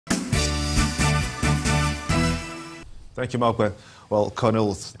Thank you, Mark. Well,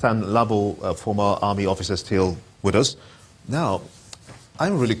 Colonel Stan-Labo, former army officer, still with us. Now,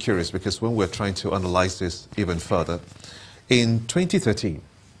 I'm really curious because when we're trying to analyze this even further, in 2013,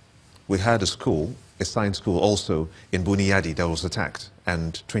 we had a school, a science school also in Buniyadi that was attacked,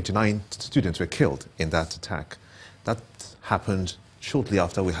 and 29 students were killed in that attack. That happened shortly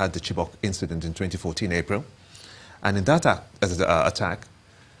after we had the Chibok incident in 2014 April. And in that attack,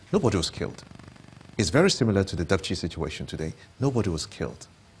 nobody was killed. It's very similar to the Dapchi situation today. Nobody was killed.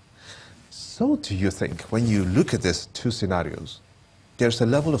 So do you think, when you look at these two scenarios, there's a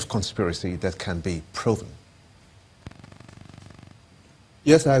level of conspiracy that can be proven?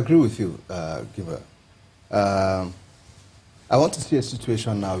 Yes, I agree with you, Giver. I want to see a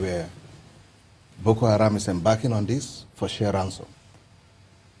situation now where Boko Haram is embarking on this for sheer ransom.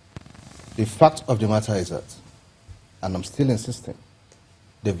 The fact of the matter is that, and I'm still insisting,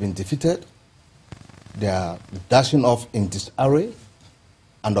 they've been defeated, they are dashing off in disarray,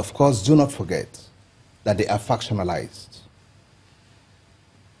 and of course, do not forget that they are factionalized.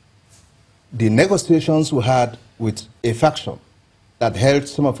 The negotiations we had with a faction that held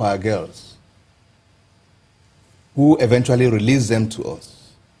some of our girls, who eventually released them to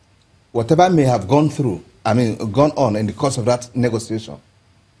us, whatever may have gone on in the course of that negotiation,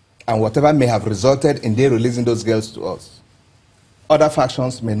 and whatever may have resulted in their releasing those girls to us, other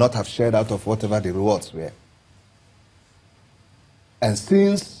factions may not have shared out of whatever the rewards were. And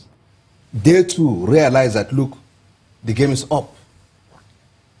since they too realize that, look, the game is up,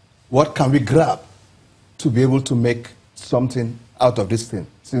 what can we grab to be able to make something out of this thing,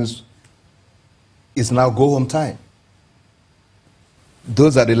 since it's now go home time?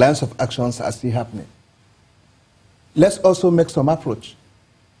 Those are the lines of actions I see happening. Let's also make some approach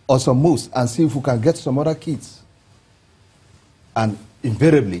or some moves and see if we can get some other kids. And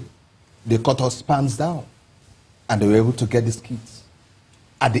invariably, they cut us spans down, and they were able to get these kids.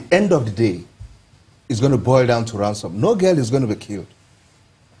 At the end of the day, it's going to boil down to ransom. No girl is going to be killed.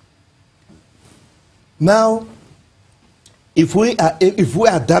 Now, if we are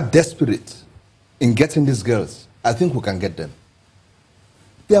that desperate in getting these girls, I think we can get them.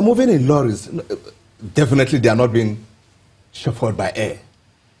 They are moving in lorries. Definitely, they are not being chauffeured by air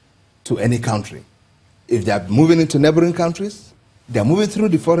to any country. If they are moving into neighboring countries, they are moving through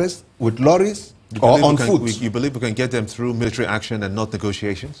the forest with lorries or on foot. You believe we can get them through military action and not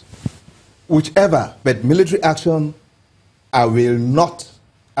negotiations? Whichever, but military action, I will not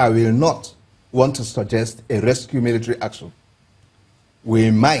want to suggest a rescue military action.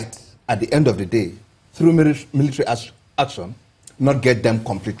 We might, at the end of the day, through military action, not get them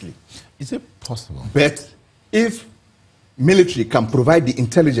completely. Is it possible? But if military can provide the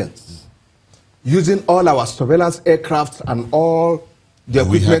intelligence, using all our surveillance aircrafts and all the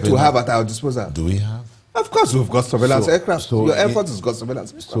equipment we have at our disposal. Do we have? Of course we've got surveillance aircraft. So your Air Force has got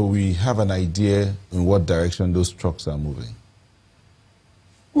surveillance aircraft. So we have an idea in what direction those trucks are moving?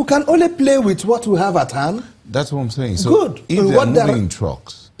 We can only play with what we have at hand. That's what I'm saying. So good. If they're moving in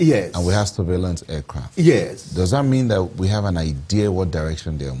trucks, yes, and we have surveillance aircraft, yes, does that mean that we have an idea what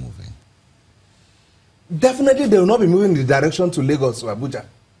direction they are moving? Definitely they will not be moving in the direction to Lagos or Abuja.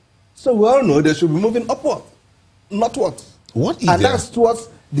 So we all know they should be moving upward, northward. What if and that's towards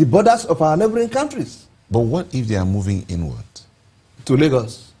the borders of our neighboring countries. But what if they are moving inward? To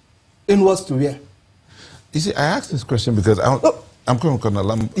Lagos. Inwards to where? You see, I asked this question because I'm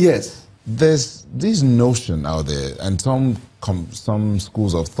Colonel. Yes. There's this notion out there, and some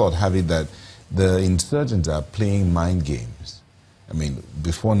schools of thought have it that the insurgents are playing mind games. I mean,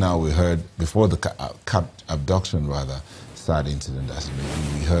 before now we heard, before the abduction rather, sad incident,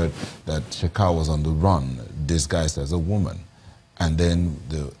 we heard that Shekau was on the run, disguised as a woman. And then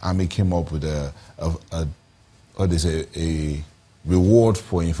the army came up with a reward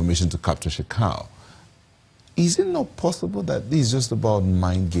for information to capture Shekau. Is it not possible that this is just about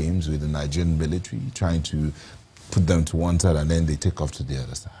mind games with the Nigerian military, trying to put them to one side and then they take off to the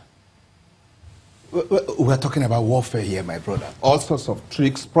other side? We're talking about warfare here, my brother. All sorts of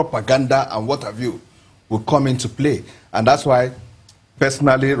tricks, propaganda, and what have you will come into play. And that's why,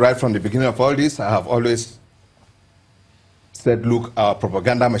 personally, right from the beginning of all this, I have always said, look, our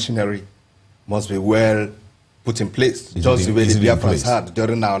propaganda machinery must be well put in place, just the way the Biafrans had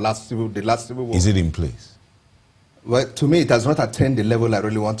during the last civil war. Is it in place? Well, to me, it has not attained the level I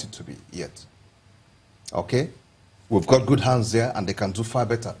really want it to be yet. Okay? We've got good hands there, and they can do far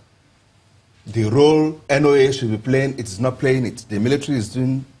better. The role NOA should be playing, it is not playing it. The military is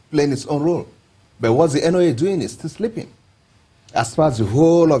playing its own role. But what's the NOA doing? It's still sleeping. As far as the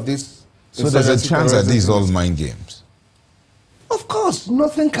whole of this... So there's a chance that these are all mind games? Of course.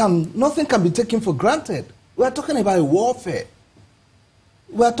 Nothing can be taken for granted. We are talking about warfare.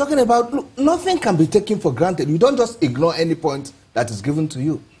 We are talking about, look, nothing can be taken for granted. You don't just ignore any point that is given to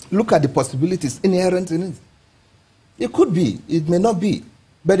you. Look at the possibilities inherent in it. It could be, it may not be.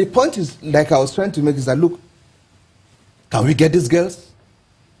 But the point is, like I was trying to make, is that, look, can we get these girls?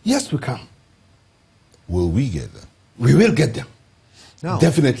 Yes, we can. Will we get them? We will get them. No.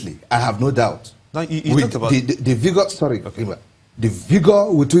 Definitely. I have no doubt. Now, you With talked about... the vigor, sorry, okay. The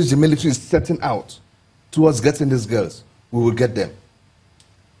vigor with which the military is setting out towards getting these girls, we will get them.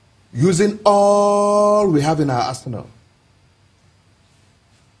 Using all we have in our arsenal.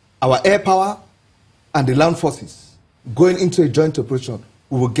 Our air power and the land forces going into a joint operation,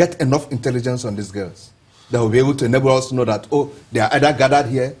 we will get enough intelligence on these girls that will be able to enable us to know that, oh, they are either gathered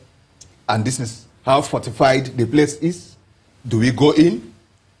here and this is how fortified the place is. Do we go in?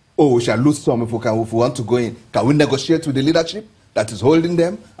 Or we shall lose some if we want to go in. Can we negotiate with the leadership that is holding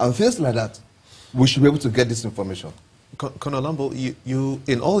them? And things like that. We should be able to get this information. Colonel Lambo, you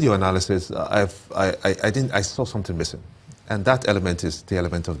in all your analysis, I saw something missing. And that element is the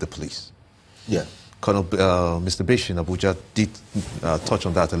element of the police. Yeah. Colonel, Mr. Bish in Abuja did touch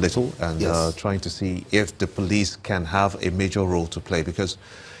on that a little, and yes. Trying to see if the police can have a major role to play, because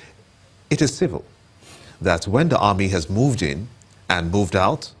it is civil that when the army has moved in and moved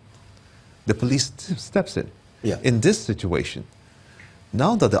out, the police steps in. Yeah. In this situation,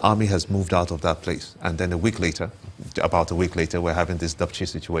 now that the army has moved out of that place, and then about a week later, we're having this Dapchi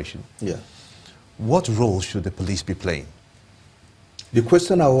situation. Yeah. What role should the police be playing? The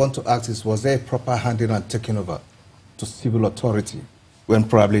question I want to ask is, was there a proper handing and taking over to civil authority when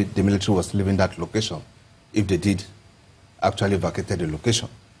probably the military was leaving that location, if they did actually vacated the location?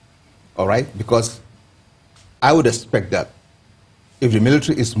 All right? Because I would expect that if the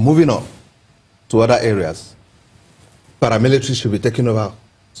military is moving on to other areas, paramilitary should be taking over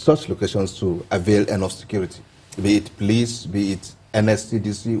such locations to avail enough security, be it police, be it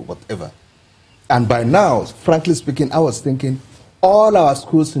NSCDC, whatever. And by now, frankly speaking, I was thinking all our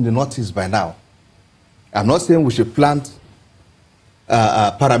schools in the Northeast by now, I'm not saying we should plant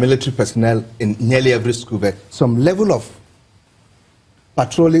paramilitary personnel in nearly every school, but some level of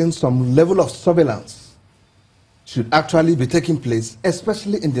patrolling, some level of surveillance should actually be taking place,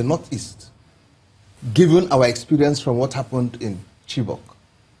 especially in the Northeast, given our experience from what happened in Chibok,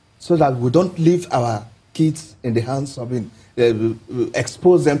 so that we don't leave our kids in the hands of,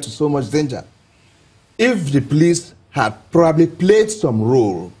 expose them to so much danger. If the police had probably played some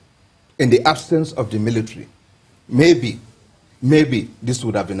role in the absence of the military, maybe this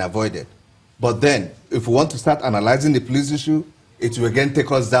would have been avoided. But then, if we want to start analyzing the police issue, it will again take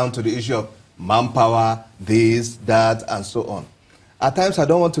us down to the issue of manpower, this, that, and so on. At times, I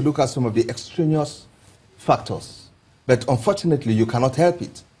don't want to look at some of the extraneous factors, but unfortunately, you cannot help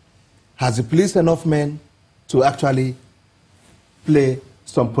it. Has the police enough men to actually play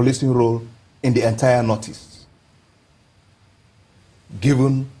some policing role in the entire Northeast,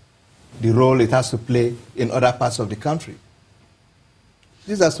 given the role it has to play in other parts of the country?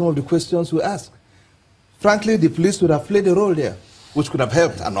 These are some of the questions we ask. Frankly, the police would have played a role there, which could have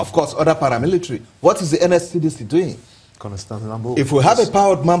helped, and of course, other paramilitary. What is the NSCDC doing? If we have a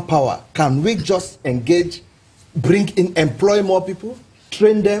powered manpower, can we just engage, bring in, employ more people,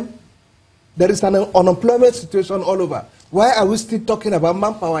 train them? There is an unemployment situation all over. Why are we still talking about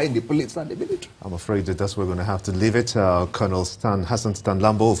manpower in the police and the military? I'm afraid that's where we're going to have to leave it. Colonel Hassan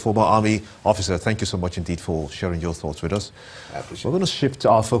Stan-Labo, former Army officer, thank you so much indeed for sharing your thoughts with us. I appreciate it. We're going to shift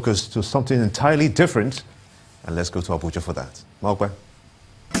our focus to something entirely different, and let's go to Abuja for that. Maokwe.